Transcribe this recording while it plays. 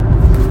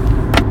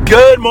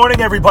Good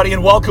morning, everybody,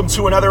 and welcome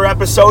to another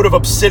episode of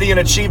Obsidian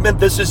Achievement.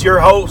 This is your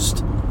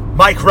host,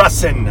 Mike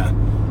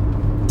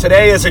Russin.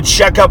 Today is a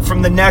checkup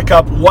from the neck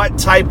up. What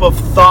type of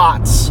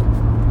thoughts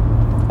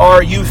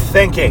are you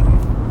thinking?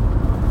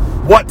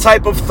 What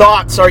type of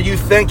thoughts are you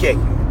thinking?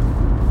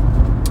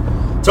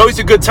 It's always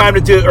a good time to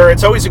do, or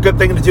it's always a good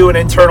thing to do an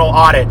internal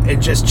audit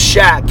and just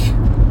check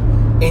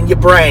in your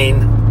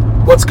brain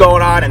what's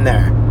going on in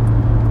there.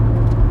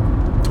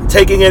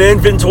 Taking an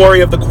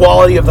inventory of the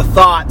quality of the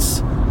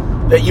thoughts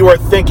that you are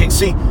thinking.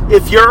 See,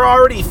 if you're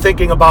already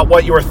thinking about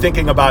what you are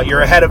thinking about,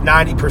 you're ahead of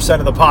 90%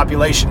 of the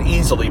population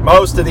easily.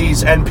 Most of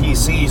these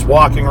NPCs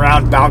walking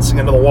around bouncing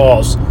into the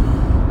walls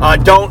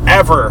don't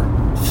ever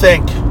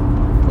think.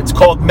 It's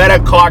called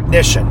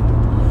metacognition.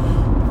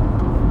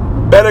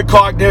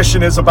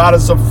 Metacognition is about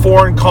as a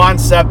foreign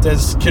concept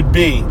as could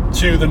be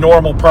to the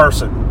normal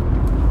person.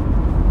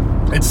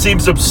 It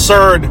seems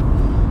absurd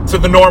to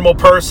the normal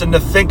person to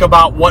think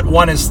about what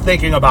one is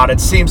thinking about.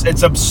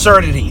 It's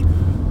absurdity.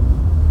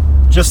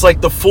 Just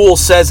like the fool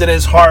says in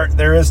his heart,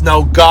 there is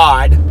no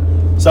God.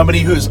 Somebody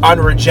who's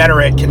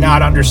unregenerate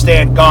cannot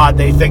understand God.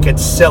 They think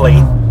it's silly.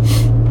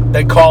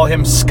 They call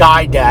him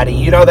Sky Daddy.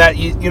 You know that?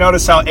 You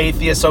notice how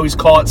atheists always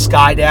call it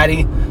Sky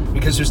Daddy?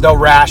 Because there's no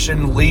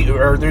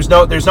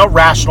there's no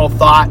rational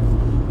thought.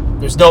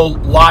 There's no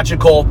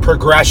logical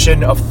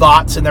progression of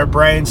thoughts in their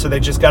brain, so they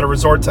just got to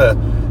resort to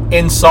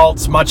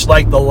insults, much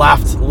like the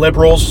left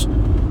liberals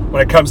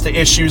when it comes to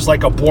issues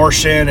like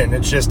abortion, and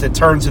it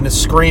turns into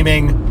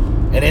screaming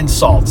and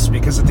insults,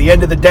 because at the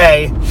end of the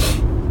day,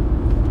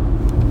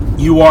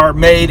 you are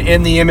made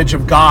in the image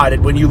of God,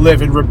 and when you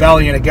live in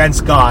rebellion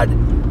against God,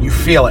 you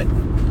feel it.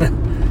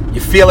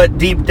 You feel it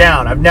deep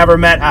down. I've never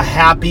met a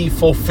happy,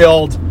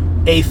 fulfilled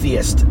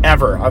atheist,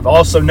 ever. I've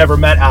also never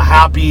met a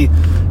happy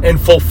and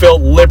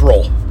fulfilled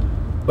liberal.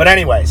 But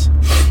anyways,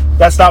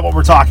 that's not what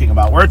we're talking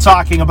about. We're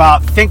talking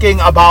about thinking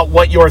about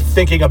what you're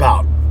thinking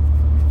about.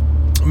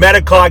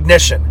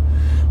 Metacognition.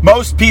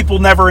 Most people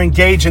never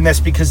engage in this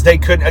because they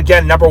couldn't,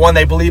 again, number one,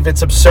 they believe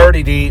it's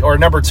absurdity, or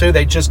number two,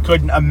 they just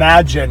couldn't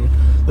imagine.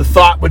 The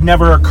thought would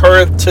never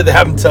occur to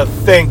them to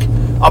think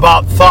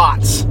about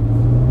thoughts.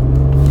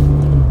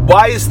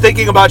 Why is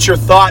thinking about your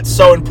thoughts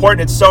so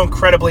important? It's so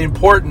incredibly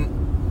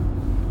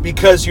important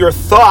because your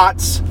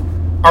thoughts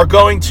are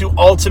going to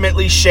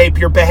ultimately shape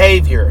your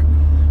behavior.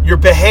 Your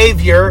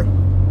behavior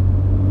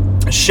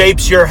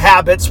shapes your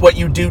habits, what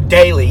you do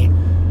daily,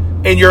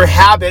 and your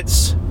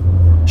habits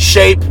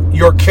shape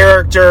your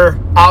character,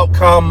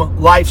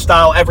 outcome,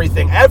 lifestyle,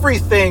 everything.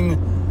 Everything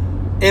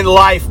in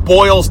life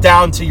boils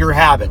down to your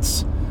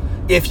habits.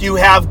 If you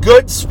have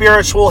good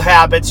spiritual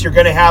habits, you're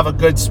going to have a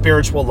good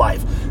spiritual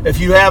life. If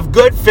you have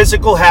good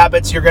physical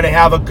habits, you're going to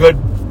have a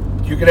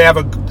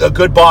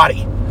good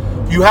body.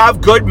 If you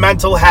have good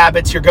mental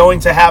habits, you're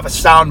going to have a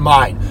sound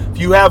mind. If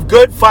you have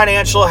good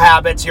financial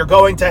habits, you're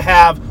going to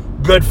have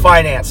good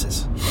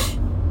finances.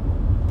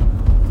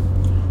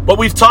 But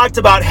we've talked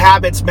about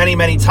habits many,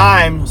 many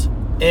times,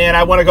 and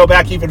I want to go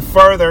back even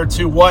further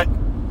to what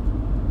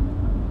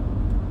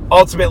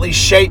ultimately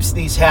shapes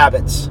these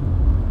habits.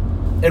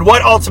 And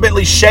what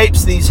ultimately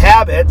shapes these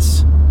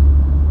habits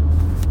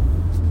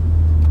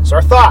is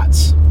our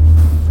thoughts.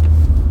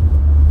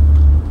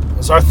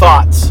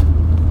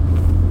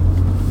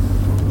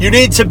 You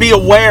need to be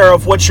aware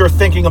of what you're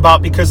thinking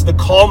about, because the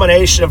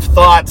culmination of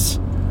thoughts,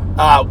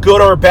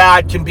 good or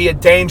bad, can be a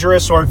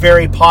dangerous or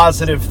very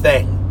positive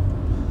thing.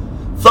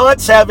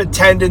 Thoughts have a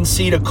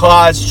tendency to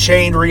cause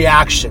chain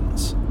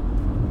reactions.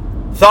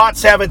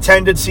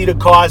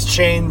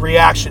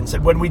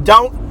 And when we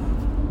don't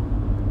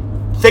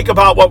think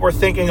about what we're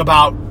thinking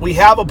about, we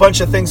have a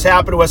bunch of things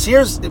happen to us.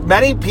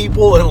 Many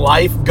people in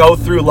life go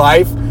through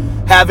life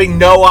having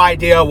no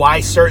idea why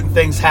certain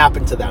things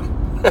happen to them.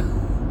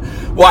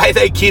 Why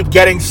they keep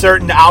getting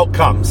certain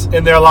outcomes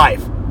in their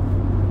life.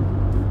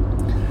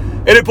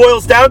 And it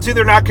boils down to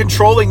they're not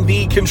controlling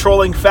the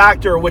controlling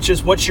factor, which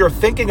is what you're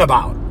thinking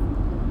about.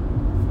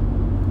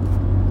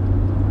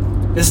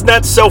 Isn't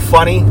that so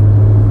funny?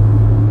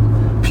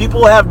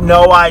 People have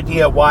no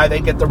idea why they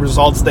get the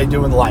results they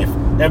do in life.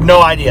 They have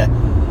no idea.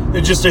 They're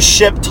just a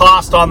ship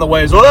tossed on the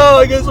waves. Well,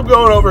 I guess I'm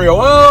going over here.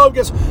 Well, I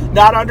guess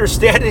not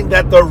understanding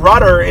that the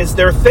rudder is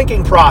their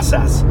thinking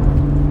process.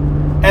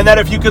 And that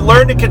if you could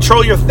learn to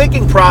control your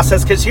thinking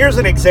process, because here's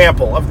an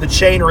example of the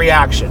chain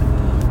reaction.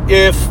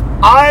 If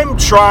I'm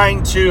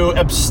trying to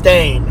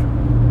abstain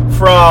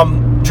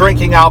from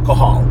drinking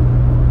alcohol,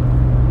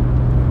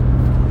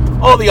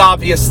 all the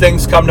obvious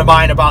things come to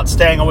mind about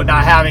staying with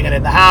not having it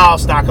in the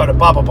house, not going to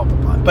blah, blah, blah, blah,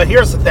 blah. But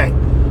here's the thing.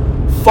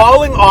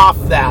 Falling off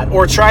that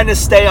or trying to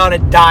stay on a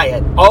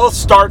diet all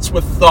starts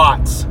with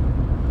thoughts.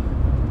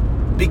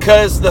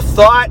 Because the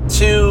thought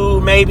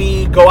to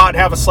maybe go out and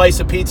have a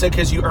slice of pizza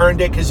because you earned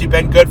it, because you've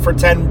been good for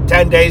 10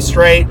 days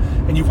straight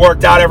and you've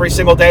worked out every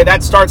single day,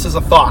 that starts as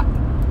a thought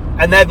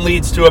and then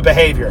leads to a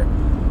behavior.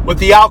 With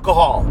the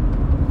alcohol,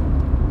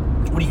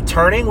 what are you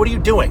turning? What are you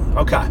doing?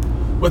 Okay.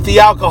 With the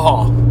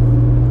alcohol,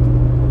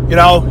 you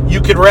know,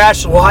 you could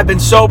rationalize, well, I've been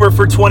sober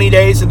for 20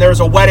 days and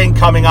there's a wedding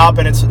coming up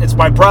and it's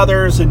my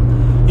brother's,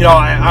 and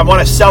I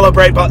want to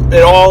celebrate, but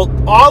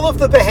all of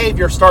the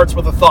behavior starts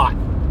with a thought.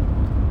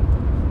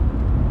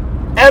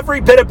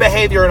 Every bit of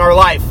behavior in our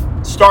life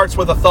starts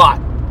with a thought.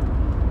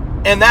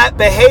 And that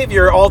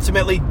behavior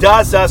ultimately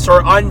does us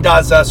or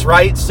undoes us,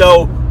 right?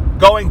 So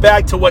going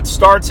back to what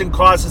starts and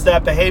causes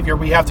that behavior,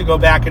 we have to go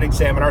back and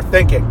examine our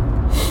thinking.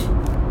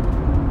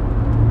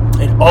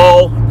 It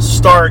all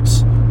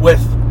starts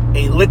with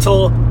a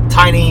little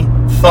tiny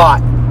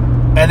thought.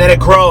 And then it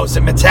grows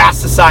and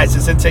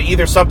metastasizes into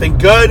either something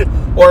good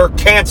or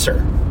cancer.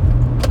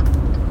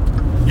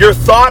 Your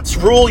thoughts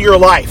rule your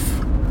life.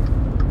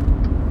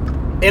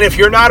 And if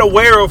you're not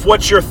aware of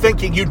what you're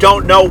thinking, you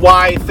don't know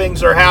why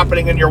things are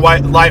happening in your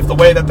life the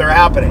way that they're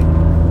happening.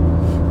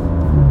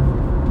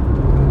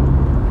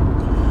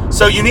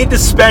 So you need to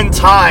spend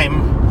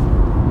time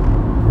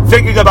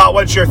thinking about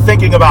what you're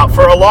thinking about.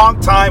 For a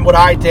long time, what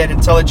I did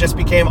until it just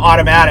became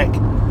automatic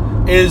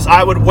is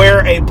I would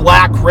wear a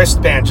black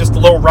wristband, just a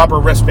little rubber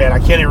wristband. I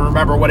can't even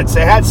remember what it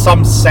said. It had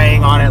some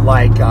saying on it,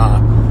 like,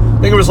 I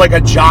think it was like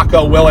a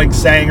Jocko Willink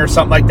saying or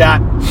something like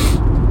that.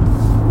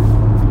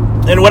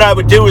 And what I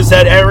would do is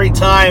that every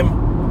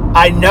time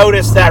I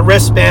noticed that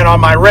wristband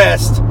on my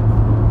wrist,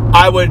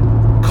 I would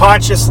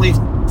consciously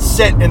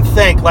sit and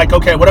think, like,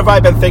 okay, what have I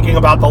been thinking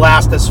about the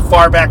last as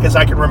far back as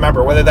I can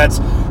remember, whether that's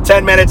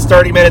 10 minutes,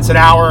 30 minutes, an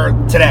hour,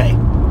 today,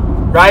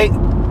 right?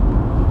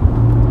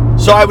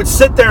 So I would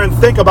sit there and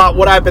think about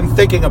what I've been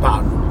thinking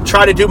about,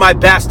 try to do my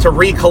best to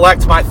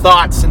recollect my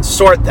thoughts and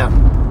sort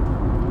them.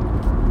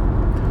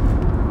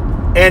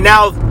 And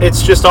now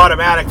it's just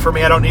automatic for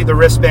me. I don't need the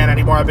wristband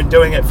anymore. I've been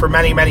doing it for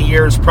many, many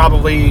years,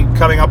 probably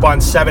coming up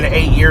on 7 to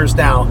 8 years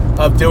now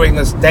of doing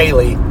this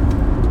daily.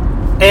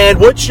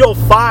 And what you'll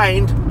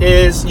find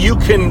is you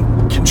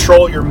can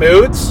control your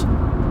moods,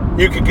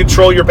 you can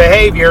control your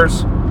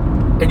behaviors,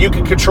 and you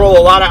can control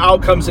a lot of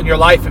outcomes in your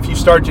life if you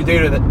start to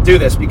do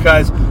this,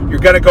 because you're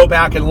going to go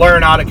back and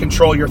learn how to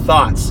control your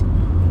thoughts.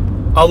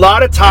 A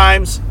lot of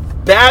times,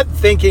 bad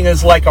thinking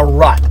is like a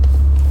rut.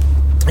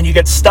 And you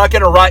get stuck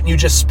in a rut and you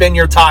just spin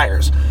your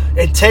tires.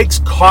 It takes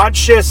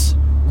conscious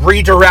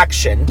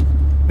redirection,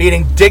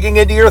 meaning digging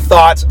into your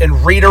thoughts and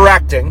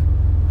redirecting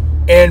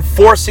and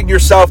forcing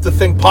yourself to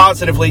think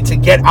positively to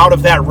get out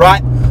of that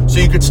rut so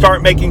you can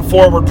start making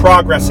forward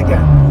progress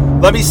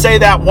again. Let me say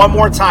that one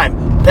more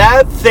time.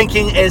 Bad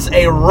thinking is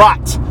a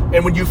rut.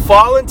 And when you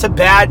fall into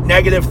bad,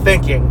 negative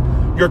thinking,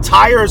 your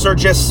tires are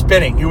just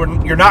spinning.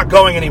 You're not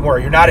going anywhere.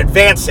 You're not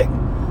advancing.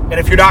 And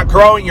if you're not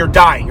growing, you're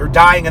dying. You're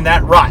dying in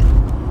that rut.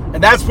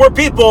 And that's where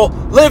people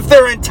live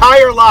their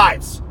entire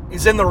lives,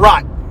 is in the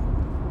rut.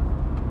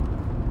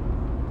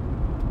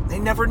 They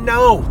never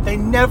know. They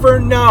never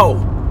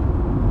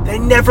know. They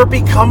never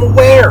become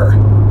aware.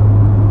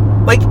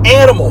 Like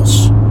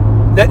animals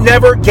that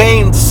never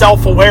gained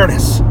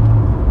self-awareness.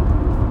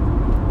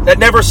 That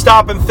never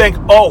stop and think,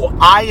 oh,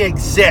 I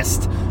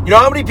exist. You know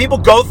how many people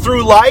go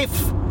through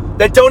life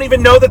that don't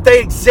even know that they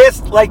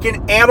exist, like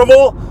an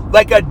animal,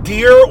 like a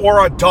deer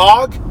or a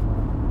dog?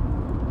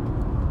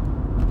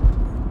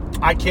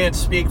 I can't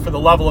speak for the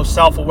level of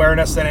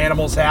self-awareness that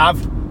animals have,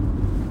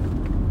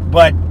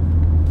 but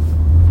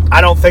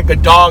I don't think a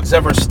dog's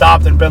ever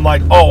stopped and been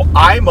like, oh,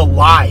 I'm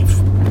alive.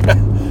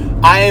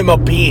 I am a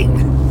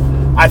being.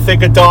 I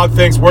think a dog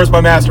thinks, where's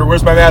my master?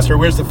 Where's my master?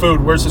 Where's the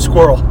food? Where's the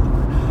squirrel?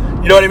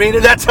 You know what I mean?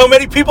 And that's how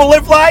many people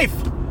live life.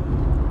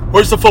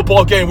 Where's the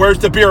football game? Where's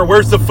the beer?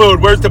 Where's the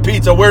food? Where's the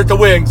pizza? Where's the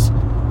wings?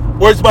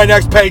 Where's my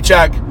next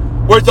paycheck?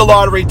 Where's the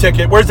lottery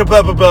ticket? Where's the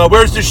blah, blah, blah?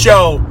 Where's the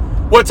show?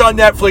 What's on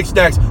Netflix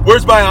next?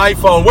 Where's my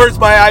iPhone? Where's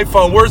my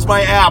iPhone? Where's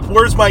my app?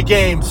 Where's my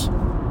games?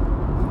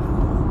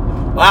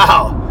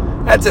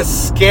 Wow, that's a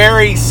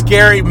scary,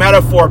 scary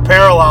metaphor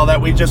parallel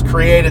that we just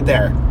created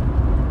there.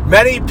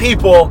 Many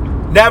people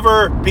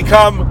never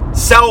become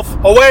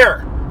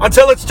self-aware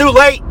until it's too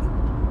late.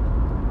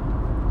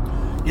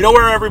 You know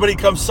where everybody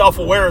becomes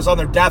self-aware is on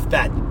their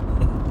deathbed.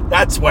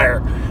 That's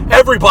where.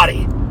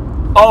 Everybody.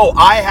 Oh,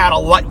 I had a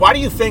lot. Why do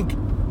you think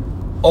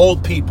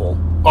old people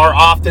are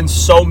often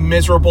so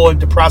miserable and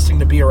depressing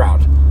to be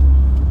around?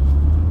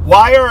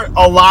 Why are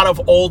a lot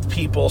of old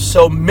people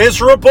so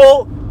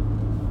miserable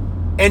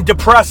and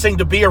depressing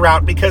to be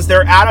around? Because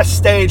they're at a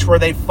stage where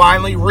they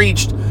finally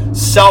reached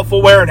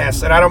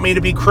self-awareness. And I don't mean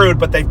to be crude,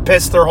 but they've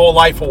pissed their whole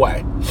life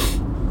away.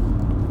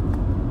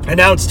 And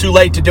now it's too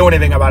late to do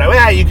anything about it.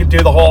 Yeah, you could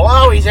do the whole,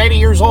 oh, he's 80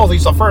 years old.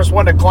 He's the first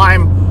one to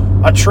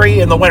climb a tree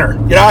in the winter.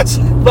 You know,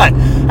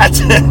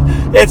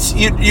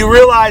 you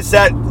realize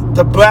that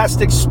the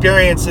best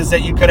experiences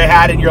that you could have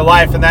had in your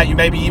life and that you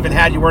maybe even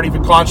had, you weren't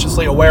even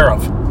consciously aware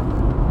of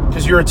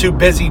because you were too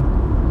busy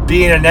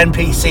being an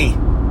NPC.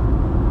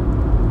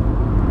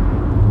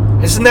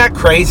 Isn't that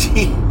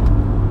crazy?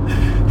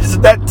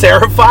 Isn't that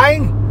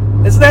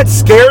terrifying? Doesn't that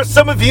scare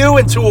some of you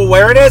into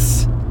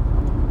awareness?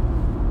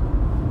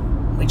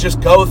 We just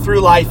go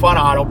through life on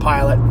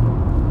autopilot.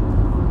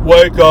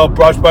 Wake up,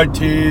 brush my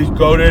teeth,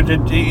 go to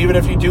the, even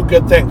if you do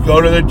good things,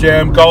 go to the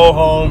gym, go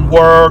home,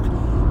 work,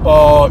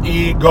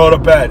 eat, go to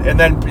bed. And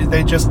then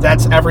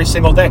that's every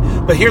single day.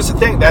 But here's the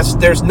thing,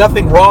 there's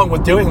nothing wrong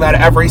with doing that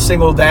every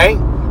single day.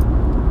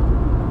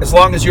 as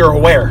long as you're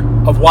aware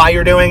of why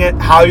you're doing it,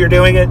 how you're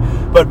doing it.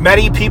 But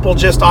many people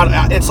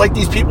it's like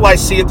these people I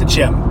see at the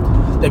gym.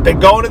 They've been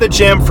going to the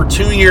gym for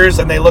 2 years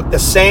and they look the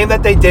same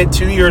that they did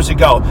 2 years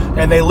ago.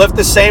 And they lift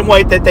the same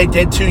weight that they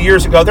did 2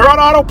 years ago. They're on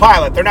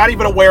autopilot. They're not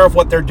even aware of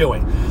what they're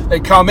doing. They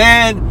come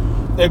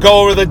in, they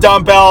go over the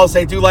dumbbells,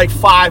 they do like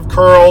 5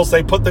 curls,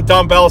 they put the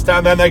dumbbells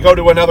down, then they go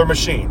to another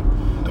machine.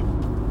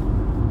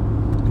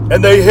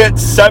 And they hit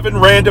 7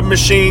 random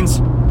machines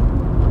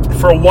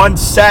for one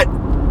set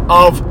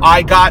of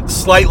I got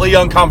slightly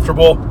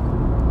uncomfortable.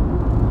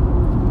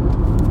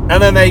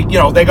 And then they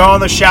go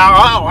in the shower.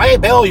 Oh, hey,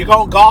 Bill, you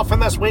going golfing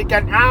this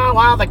weekend? Oh,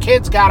 well, the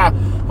kids we got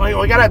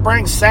to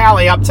bring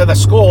Sally up to the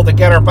school to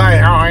get her back.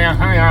 Oh,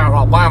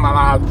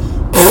 yeah.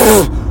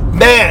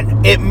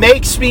 Man, it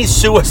makes me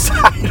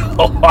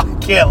suicidal. I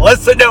can't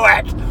listen to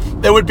it.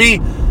 It would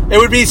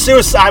be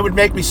suicide. It would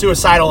make me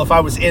suicidal if I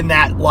was in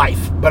that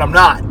life, but I'm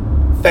not.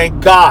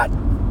 Thank God.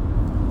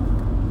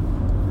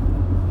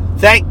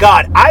 Thank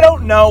God. I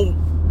don't know.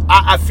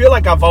 I feel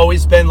like I've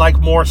always been like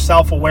more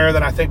self-aware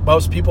than I think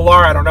most people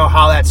are. I don't know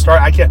how that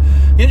started.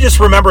 You just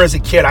remember as a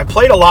kid, I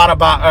played a lot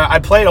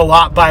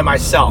by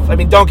myself. I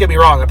mean, don't get me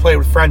wrong, I played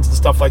with friends and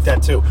stuff like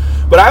that too.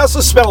 But I also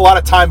spent a lot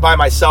of time by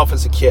myself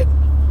as a kid.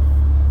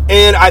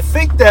 And I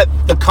think that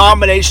the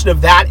combination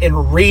of that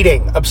and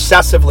reading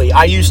obsessively,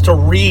 I used to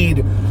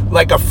read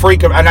like a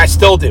freak of, and I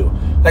still do,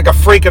 like a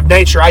freak of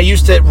nature. I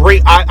used to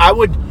read,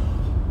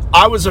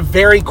 I was a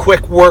very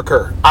quick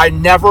worker. I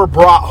never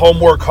brought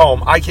homework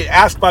home. I can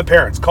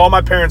call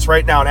my parents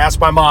right now and ask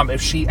my mom if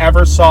she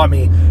ever saw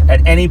me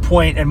at any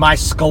point in my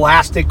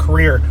scholastic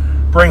career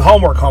bring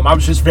homework home. I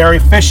was just very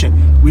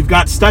efficient. We've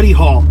got study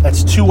hall.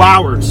 That's 2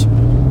 hours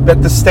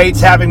that the state's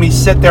having me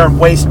sit there and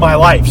waste my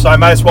life. So I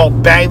might as well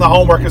bang the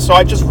homework. And so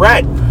I just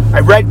read.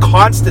 I read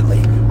constantly.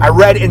 I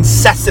read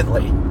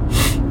incessantly.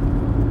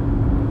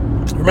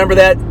 Remember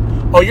that?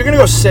 Oh, you're going to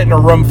go sit in a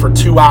room for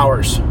 2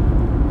 hours.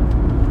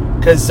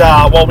 Because,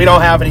 we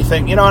don't have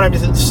anything. You know what I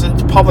mean? It's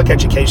public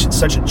education. It's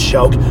such a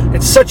joke.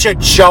 It's such a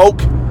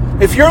joke.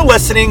 If you're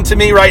listening to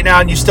me right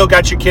now and you still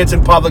got your kids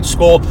in public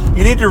school,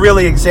 you need to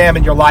really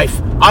examine your life.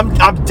 I'm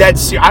dead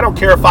serious. I don't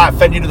care if I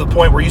offend you to the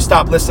point where you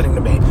stop listening to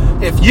me.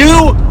 If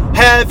you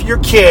have your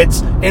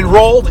kids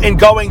enrolled in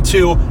going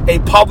to a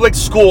public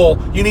school,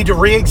 you need to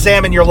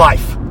re-examine your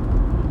life.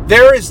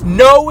 There is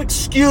no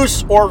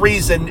excuse or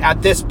reason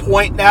at this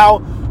point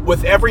now,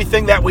 with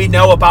everything that we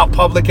know about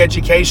public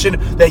education,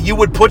 that you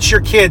would put your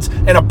kids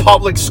in a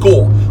public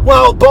school.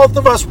 Well, both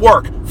of us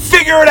work.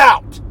 Figure it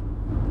out.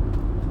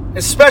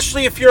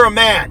 Especially if you're a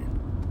man.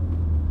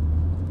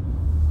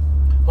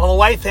 Well, the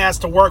wife has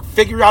to work.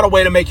 Figure out a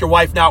way to make your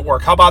wife not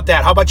work. How about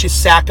that? How about you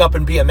sack up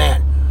and be a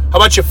man? How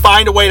about you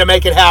find a way to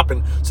make it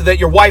happen so that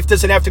your wife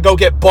doesn't have to go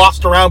get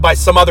bossed around by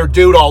some other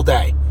dude all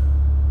day?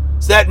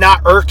 Does that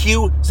not irk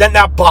you? Does that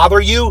not bother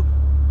you?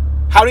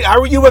 How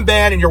are you a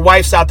man and your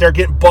wife's out there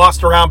getting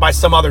bossed around by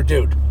some other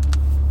dude?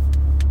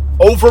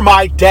 Over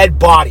my dead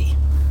body.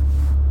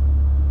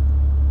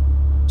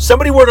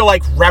 Somebody were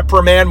to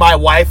reprimand my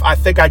wife, I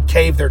think I'd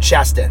cave their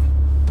chest in.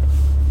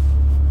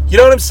 You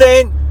know what I'm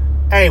saying?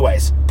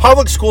 Anyways,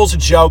 public school's a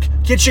joke.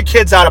 Get your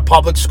kids out of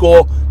public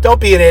school. Don't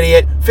be an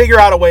idiot. Figure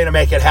out a way to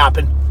make it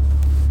happen.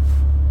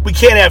 We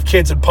can't have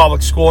kids in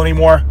public school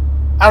anymore.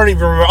 I don't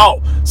even remember.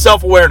 Oh,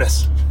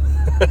 self-awareness.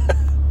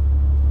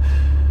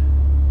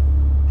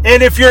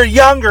 And if you're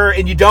younger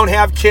and you don't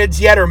have kids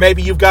yet, or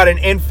maybe you've got an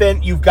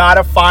infant, you've got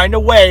to find a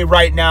way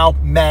right now,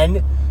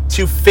 men,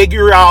 to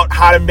figure out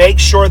how to make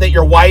sure that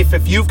your wife,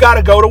 if you've got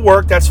to go to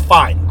work, that's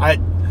fine.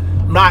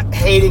 I'm not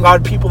hating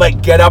on people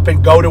that get up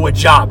and go to a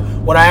job.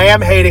 What I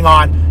am hating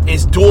on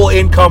is dual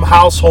income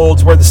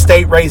households where the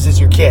state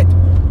raises your kid.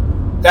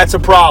 That's a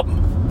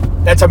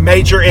problem. That's a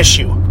major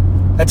issue.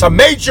 That's a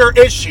major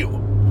issue.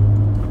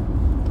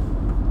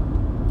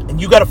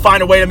 And you got to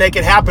find a way to make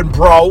it happen,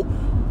 bro.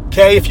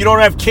 Okay, if you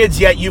don't have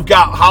kids yet, you've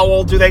got, how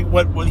old do they,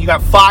 you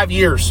got 5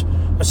 years,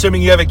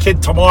 assuming you have a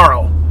kid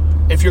tomorrow.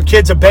 If your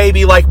kid's a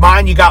baby like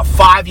mine, you got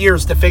 5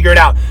 years to figure it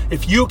out.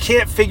 If you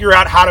can't figure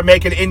out how to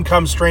make an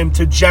income stream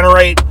to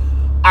generate,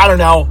 I don't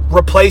know,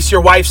 replace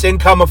your wife's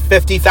income of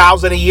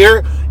 $50,000 a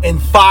year in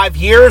 5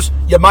 years,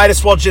 you might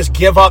as well just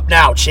give up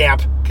now,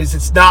 champ, because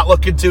it's not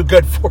looking too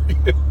good for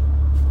you.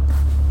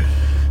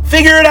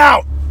 Figure it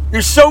out.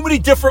 There's so many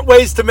different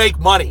ways to make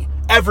money.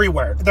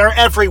 Everywhere. They're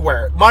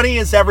everywhere. Money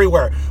is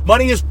everywhere.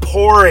 Money is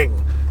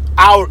pouring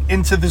out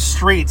into the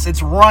streets.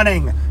 It's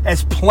running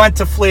as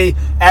plentifully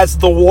as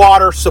the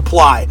water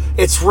supply.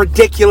 It's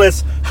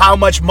ridiculous how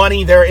much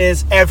money there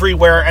is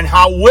everywhere and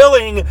how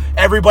willing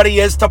everybody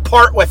is to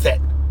part with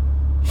it.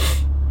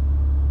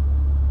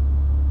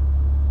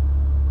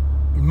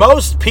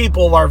 Most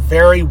people are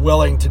very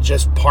willing to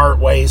just part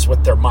ways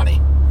with their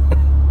money.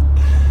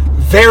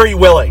 Very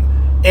willing.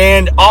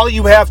 And all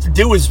you have to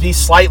do is be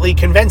slightly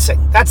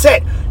convincing. That's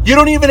it. You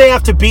don't even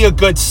have to be a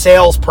good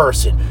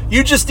salesperson.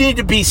 You just need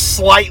to be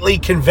slightly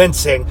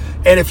convincing.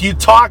 And if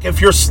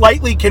you're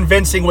slightly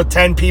convincing with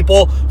 10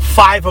 people,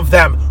 5 of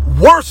them,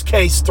 worst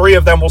case, 3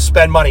 of them will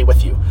spend money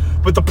with you.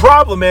 But the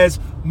problem is,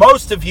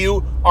 Most of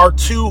you are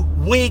too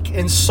weak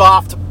and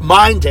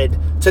soft-minded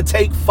to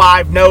take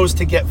 5 no's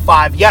to get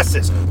 5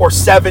 yeses, or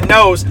 7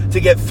 no's to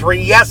get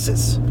 3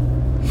 yeses.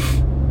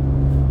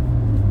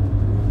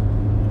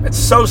 It's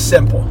so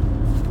simple.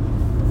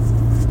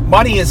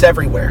 Money is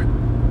everywhere.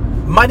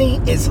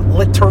 Money is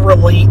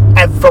literally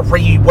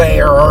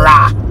everywhere.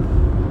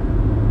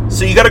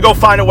 So you got to go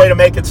find a way to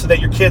make it so that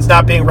your kid's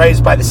not being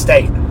raised by the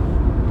state.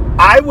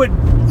 I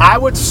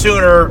would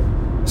sooner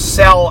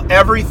sell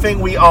everything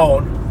we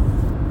own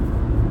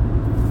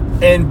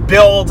and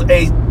build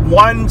a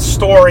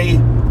 1-story,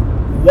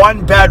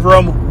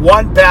 1-bedroom,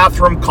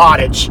 1-bathroom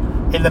cottage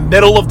in the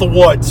middle of the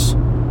woods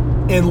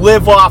and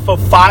live off of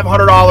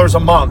 $500 a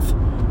month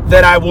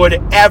than I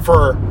would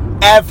ever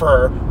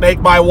make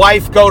my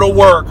wife go to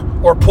work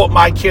or put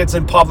my kids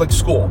in public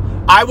school.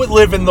 I would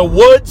live in the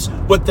woods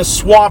with the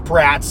swamp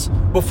rats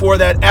before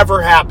that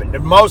ever happened.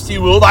 And most of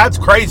you, well, that's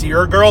crazy.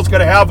 My kid's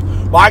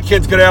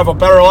going to have a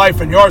better life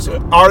than yours.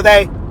 Are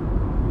they?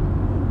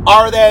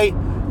 Are they?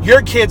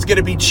 Your kid's going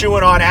to be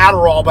chewing on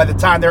Adderall by the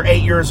time they're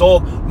 8 years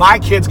old. My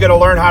kid's going to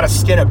learn how to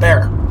skin a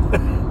bear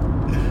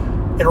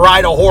and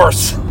ride a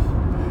horse.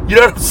 You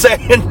know what I'm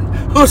saying?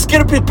 Who's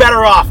going to be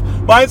better off?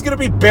 Mine's going to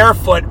be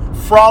barefoot,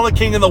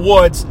 frolicking in the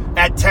woods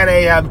at 10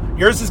 a.m.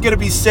 Yours is going to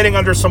be sitting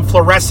under some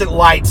fluorescent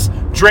lights,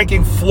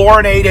 drinking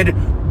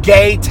fluorinated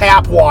gay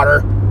tap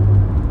water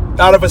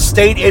out of a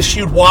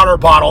state-issued water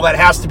bottle that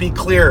has to be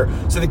clear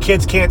so the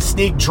kids can't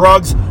sneak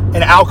drugs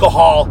and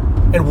alcohol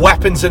and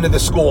weapons into the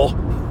school.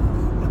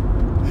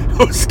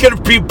 Who's going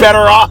to be better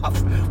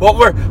off?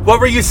 What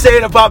were you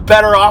saying about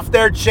better off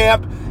there,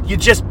 champ? You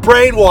just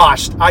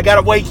brainwashed. I got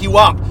to wake you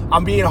up.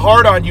 I'm being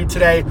hard on you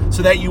today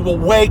so that you will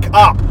wake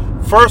up.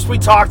 First, we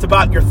talked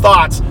about your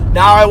thoughts.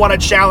 Now I want to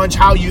challenge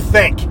how you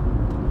think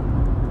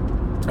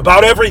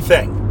about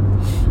everything.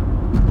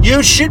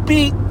 You should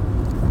be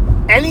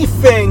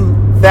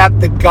anything that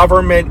the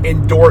government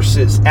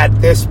endorses at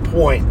this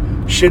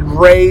point should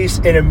raise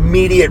an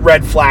immediate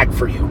red flag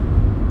for you.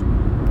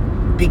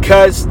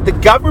 Because the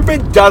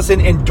government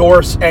doesn't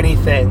endorse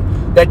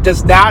anything that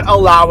does not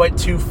allow it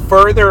to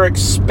further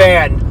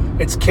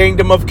expand its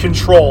kingdom of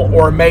control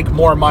or make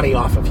more money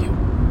off of you.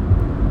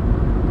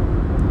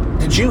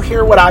 Did you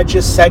hear what I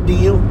just said to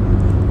you?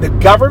 The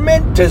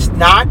government does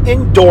not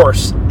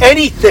endorse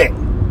anything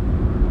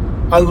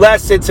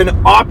unless it's an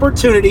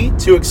opportunity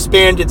to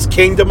expand its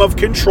kingdom of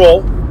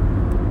control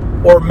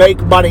or make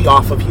money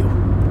off of you.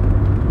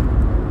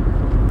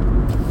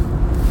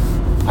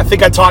 I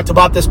think I talked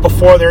about this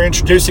before. They're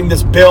introducing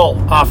this bill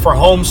for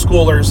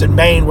homeschoolers in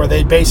Maine where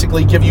they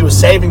basically give you a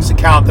savings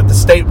account that the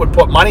state would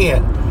put money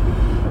in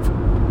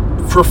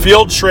for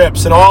field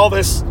trips and all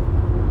this.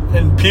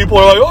 And people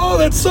are like, oh,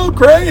 that's so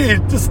great.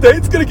 The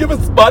state's going to give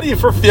us money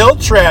for field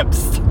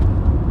trips.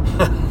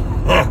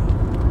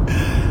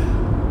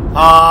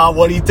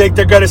 What do you think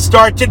they're going to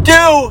start to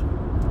do?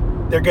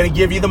 They're going to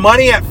give you the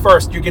money at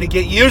first. You're going to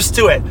get used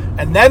to it.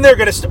 And then they're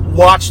going to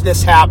watch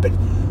this happen.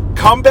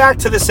 Come back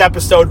to this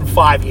episode in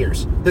 5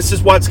 years. This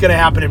is what's going to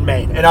happen in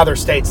Maine and other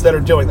states that are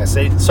doing this.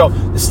 So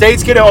the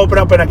state's going to open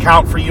up an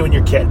account for you and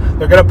your kid.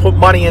 They're going to put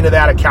money into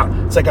that account.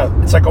 It's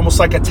like almost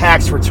like a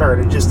tax return,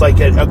 and just like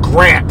a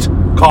grant,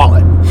 call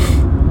it.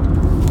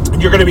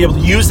 And you're going to be able to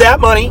use that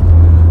money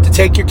to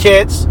take your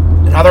kids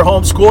and other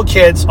homeschool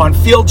kids on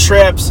field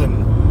trips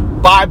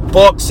and buy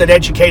books and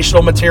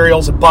educational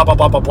materials and blah, blah,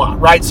 blah, blah, blah,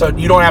 right? So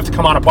you don't have to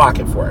come out of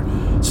pocket for it.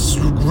 It's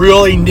a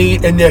really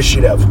neat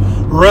initiative.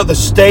 The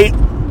state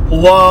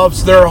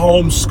loves their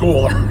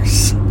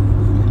homeschoolers.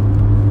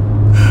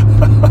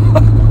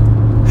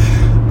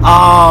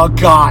 Oh,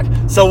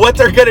 God. So what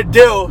they're going to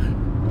do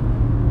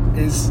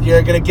is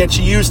you're going to get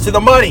you used to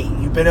the money.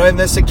 You've been in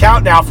this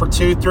account now for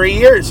 2-3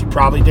 years. You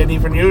probably didn't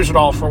even use it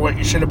all for what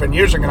you should have been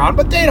using it on,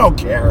 but they don't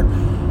care.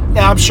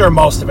 Yeah, I'm sure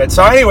most of it.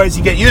 So anyways,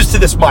 you get used to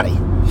this money.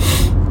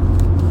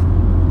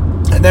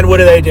 And then what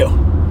do?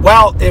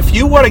 Well, if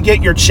you want to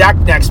get your check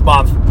next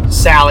month,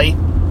 Sally,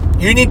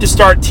 you need to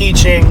start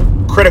teaching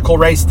critical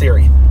race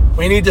theory.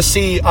 We need to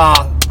see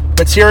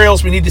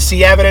materials. We need to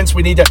see evidence.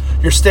 We need to.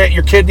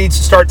 Your kid needs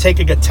to start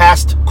taking a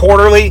test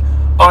quarterly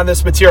on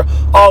this material.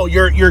 Oh,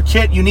 your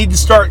kid. You need to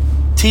start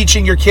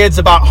teaching your kids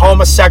about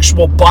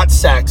homosexual butt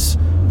sex.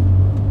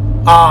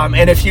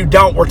 And if you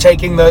don't, we're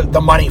taking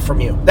the money from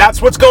you.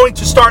 That's what's going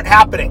to start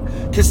happening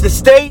because the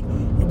state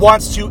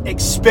wants to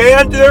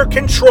expand their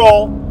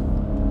control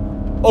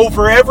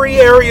over every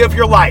area of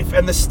your life,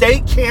 and the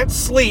state can't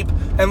sleep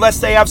unless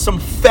they have some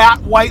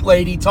fat white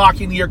lady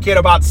talking to your kid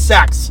about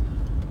sex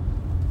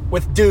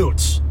with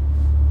dudes.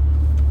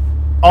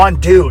 On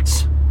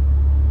dudes.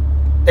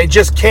 They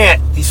just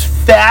can't. These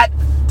fat,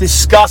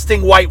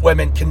 disgusting white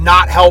women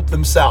cannot help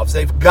themselves.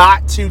 They've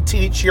got to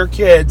teach your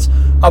kids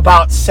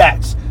about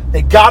sex.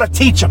 They got to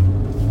teach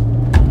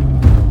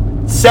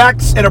them.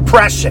 Sex and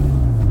oppression.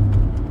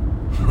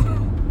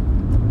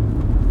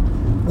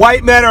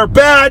 White men are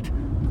bad,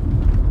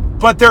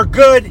 but they're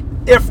good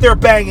if they're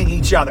banging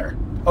each other,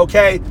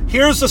 okay?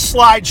 Here's a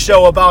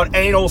slideshow about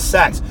anal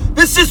sex.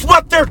 This is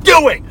what they're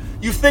doing.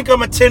 You think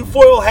I'm a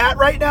tinfoil hat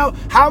right now?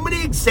 How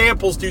many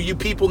examples do you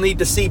people need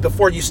to see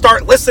before you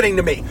start listening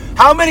to me?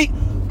 How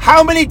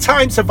many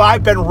times have I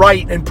been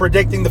right in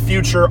predicting the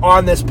future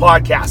on this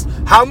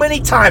podcast? How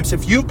many times?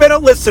 If you've been a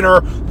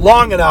listener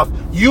long enough,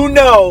 you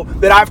know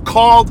that I've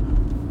called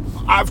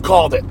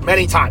it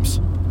many times,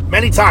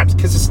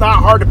 because it's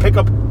not hard to pick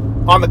up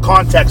on the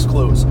context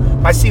clues.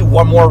 If I see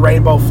one more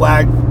rainbow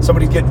flag,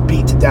 somebody's getting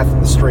beat to death in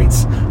the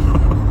streets.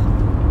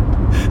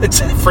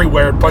 It's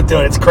everywhere, but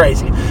dude, it's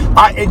crazy.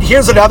 And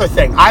here's another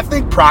thing. I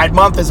think Pride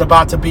Month is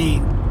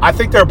I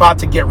think they're about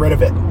to get rid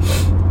of it.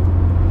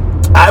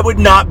 I would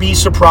not be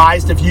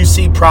surprised if you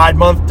see Pride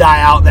Month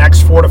die out in the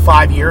next 4 to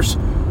 5 years.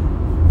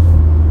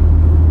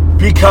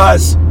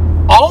 Because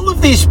all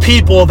of these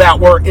people that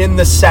were in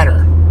the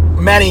center,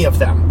 many of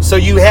them. So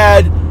you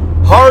had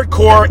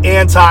hardcore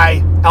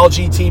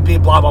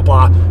anti-LGBT, blah, blah,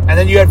 blah. And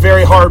then you had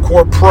very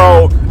hardcore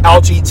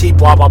pro-LGBT,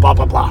 blah, blah, blah,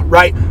 blah, blah,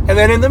 right? And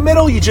then in the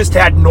middle, you just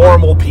had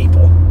normal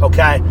people,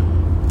 okay?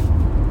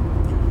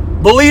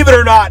 Believe it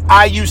or not,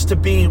 I used to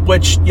be,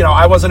 which,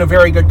 I wasn't a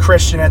very good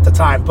Christian at the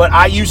time, but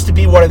I used to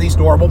be one of these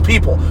normal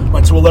people.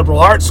 Went to a liberal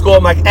arts school.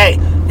 I'm like, hey,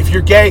 if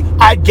you're gay,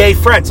 I had gay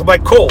friends. I'm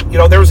like, cool.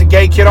 There was a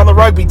gay kid on the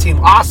rugby team.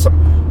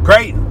 Awesome.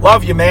 Great.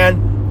 Love you,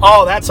 man.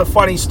 Oh, that's a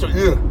funny story.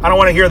 I don't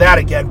want to hear that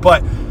again.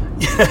 But,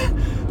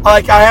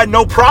 I had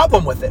no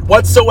problem with it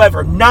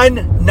whatsoever. None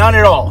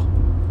at all.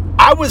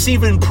 I was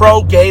even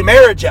pro-gay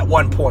marriage at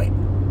one point.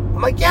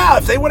 I'm like, yeah,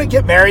 if they want to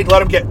get married, let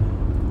them get...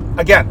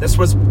 Again, this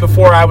was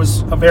before I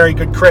was a very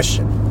good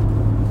Christian.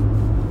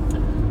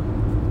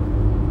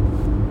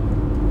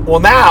 Well,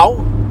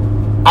 now,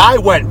 I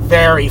went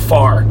very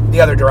far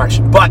the other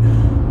direction. But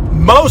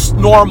most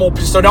normal,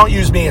 so don't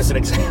use me as an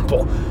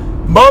example,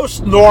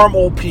 most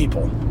normal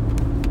people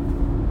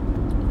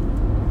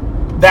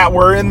that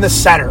were in the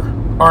center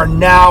are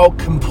now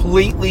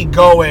completely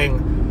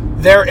going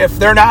there. If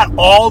they're not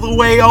all the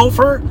way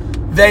over,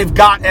 they've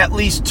got at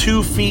least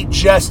 2 feet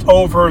just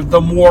over the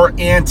more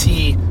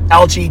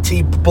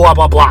anti-LGBT blah,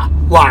 blah, blah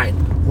line.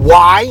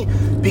 Why?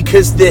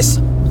 Because this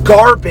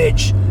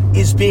garbage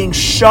is being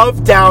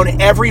shoved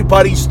down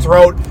everybody's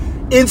throat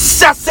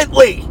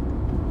incessantly.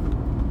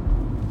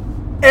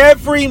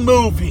 Every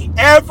movie,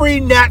 every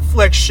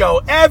Netflix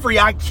show,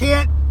 I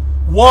can't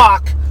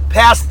walk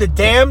past the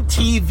damn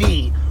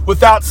TV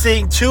without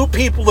seeing 2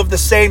 people of the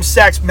same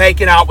sex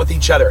making out with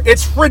each other.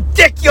 It's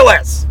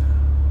ridiculous.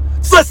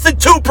 It's less than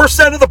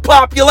 2% of the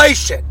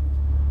population.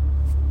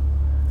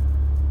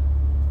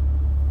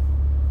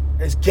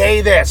 There's gay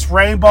this,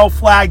 rainbow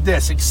flag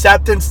this,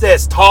 acceptance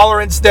this,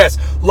 tolerance this,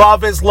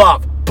 love is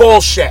love.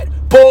 Bullshit.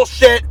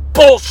 Bullshit.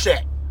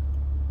 Bullshit.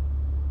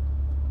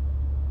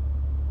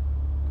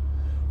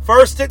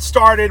 First it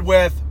started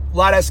with,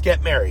 let us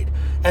get married.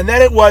 And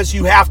then it was,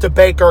 you have to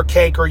bake our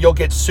cake or you'll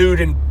get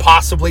sued and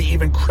possibly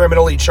even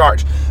criminally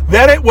charged.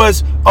 Then it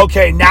was,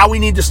 okay, now we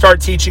need to start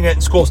teaching it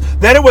in schools.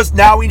 Then it was,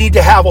 now we need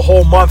to have a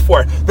whole month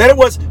for it. Then it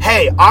was,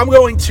 hey, I'm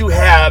going to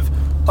have,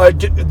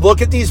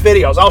 look at these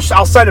videos.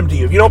 I'll send them to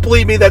you. If you don't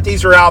believe me that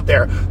these are out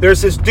there, there's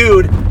this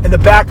dude in the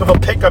back of a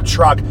pickup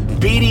truck,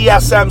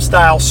 BDSM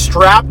style,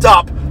 strapped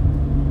up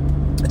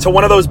to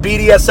one of those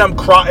BDSM,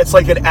 it's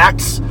like an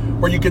X,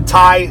 where you could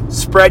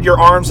spread your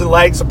arms and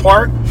legs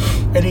apart,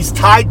 and he's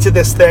tied to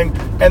this thing,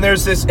 and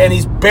there's this, and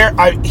he's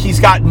he's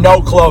got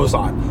no clothes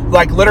on.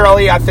 Like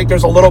literally, I think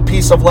there's a little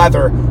piece of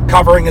leather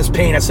covering his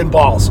penis and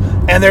balls,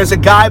 and there's a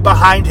guy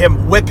behind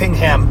him whipping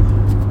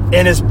him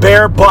in his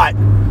bare butt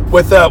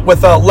with a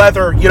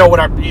leather,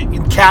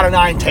 cat o'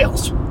 nine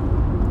tails,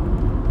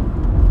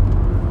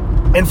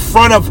 in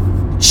front of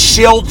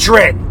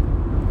children.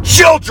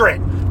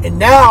 And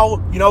now,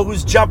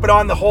 who's jumping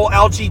on the whole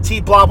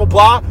LGBT blah blah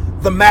blah?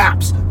 The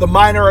MAPS, the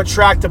minor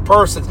attracted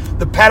persons,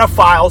 the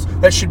pedophiles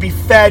that should be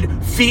fed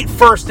feet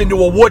first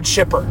into a wood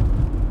chipper.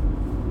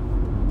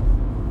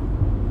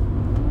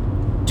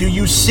 Do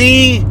you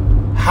see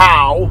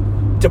how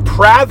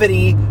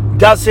depravity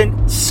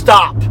doesn't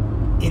stop?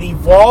 It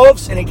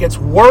evolves and it gets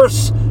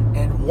worse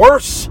and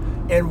worse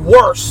and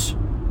worse.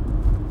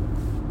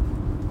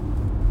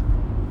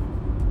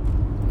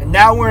 And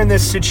now we're in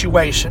this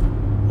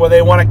situation where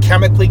they want to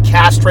chemically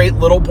castrate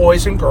little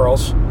boys and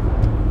girls.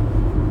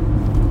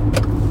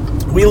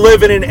 We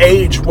live in an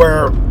age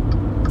where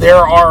there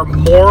are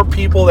more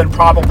people than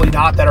probably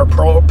not that are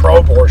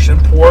pro-abortion,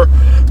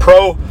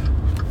 pro-kill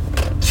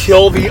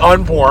the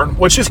unborn,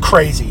 which is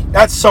crazy.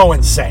 That's so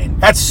insane.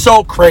 That's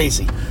so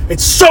crazy.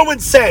 It's so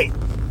insane.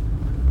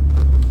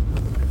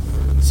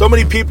 So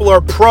many people are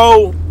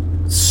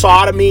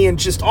pro-sodomy and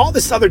just all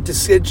this other,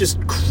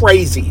 just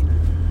crazy.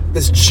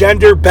 This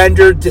gender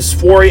bender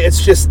dysphoria,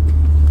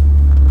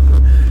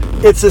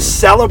 it's a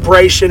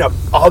celebration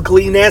of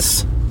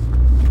ugliness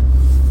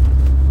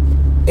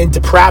and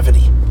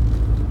depravity.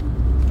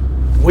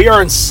 We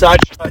are in such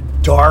a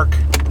dark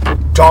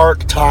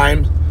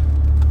time.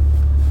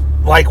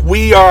 Like,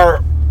 we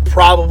are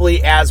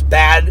probably as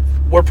bad,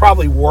 we're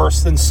probably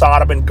worse than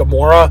Sodom and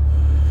Gomorrah.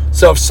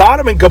 So if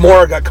Sodom and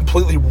Gomorrah got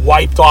completely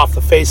wiped off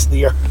the face of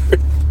the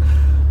earth,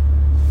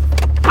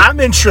 I I'm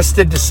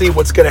interested to see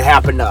what's going to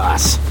happen to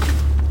us.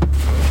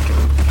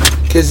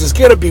 Because it's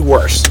going to be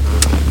worse.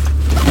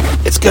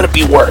 It's going to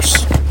be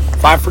worse.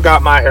 If I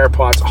forgot my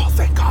AirPods, oh,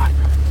 thank God.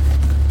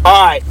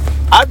 All right,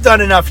 I've done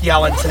enough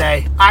yelling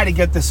today. I had to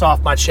get this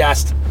off my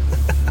chest.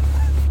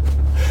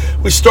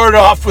 We started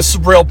off with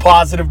some real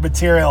positive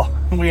material.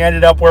 We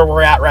ended up where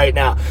we're at right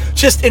now.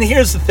 And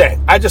here's the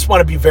thing. I just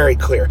want to be very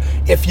clear.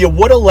 If you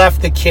would have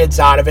left the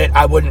kids out of it,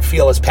 I wouldn't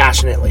feel as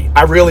passionately.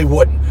 I really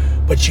wouldn't.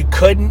 But you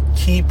couldn't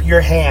keep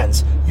your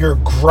hands, your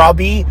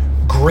grubby,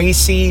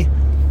 greasy,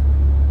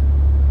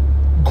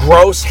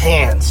 gross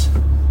hands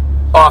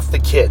off the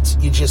kids.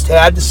 You just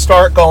had to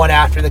start going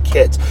after the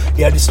kids.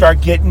 You had to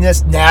start getting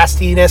this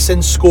nastiness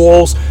in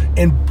schools,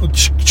 in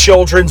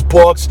children's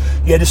books.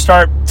 You had to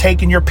start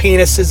taking your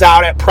penises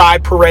out at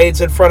pride parades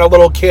in front of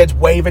little kids,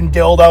 waving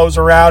dildos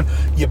around.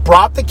 You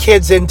brought the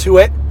kids into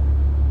it,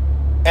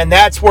 and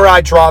that's where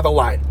I draw the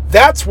line.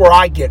 That's where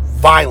I get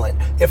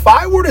violent. If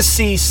I were to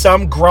see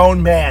some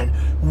grown man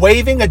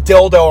waving a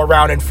dildo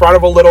around in front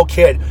of a little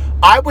kid,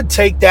 I would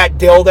take that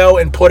dildo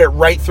and put it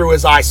right through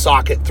his eye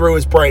socket, through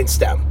his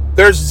brainstem.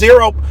 There's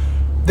zero,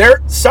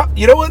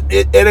 you know what,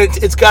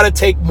 it's got to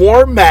take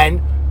more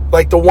men,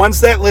 like the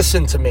ones that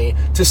listen to me,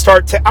 to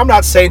start, I'm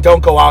not saying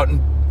don't go out and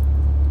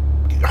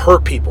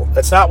hurt people.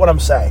 That's not what I'm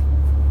saying.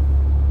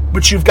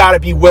 But you've got to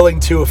be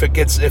willing to, if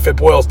it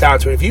boils down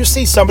to it. If you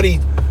see somebody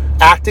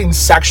acting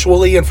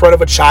sexually in front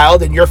of a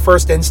child and your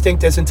first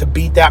instinct isn't to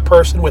beat that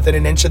person within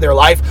an inch of their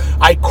life,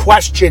 I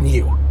question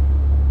you.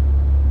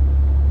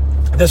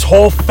 This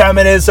whole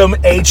feminism,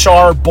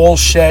 HR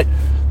bullshit,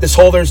 this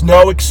whole there's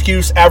no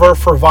excuse ever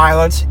for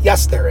violence.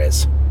 Yes, there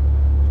is.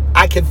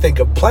 I can think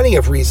of plenty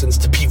of reasons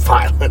to be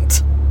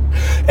violent.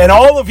 And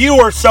all of you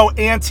are so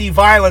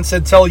anti-violence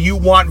until you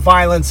want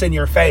violence in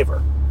your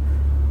favor.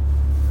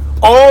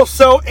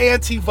 Also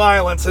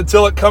anti-violence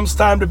until it comes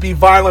time to be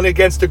violent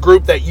against a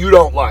group that you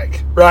don't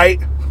like,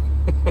 right?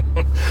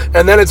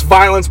 And then it's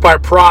violence by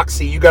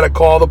proxy. You got to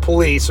call the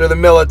police or the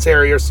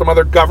military or some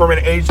other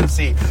government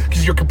agency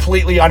because you're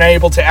completely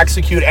unable to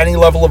execute any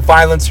level of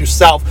violence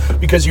yourself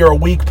because you're a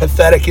weak,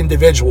 pathetic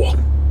individual.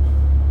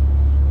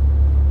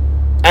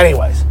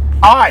 Anyways,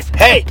 all right.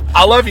 Hey,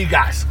 I love you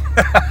guys.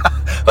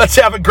 Let's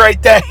have a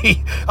great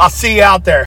day. I'll see you out there.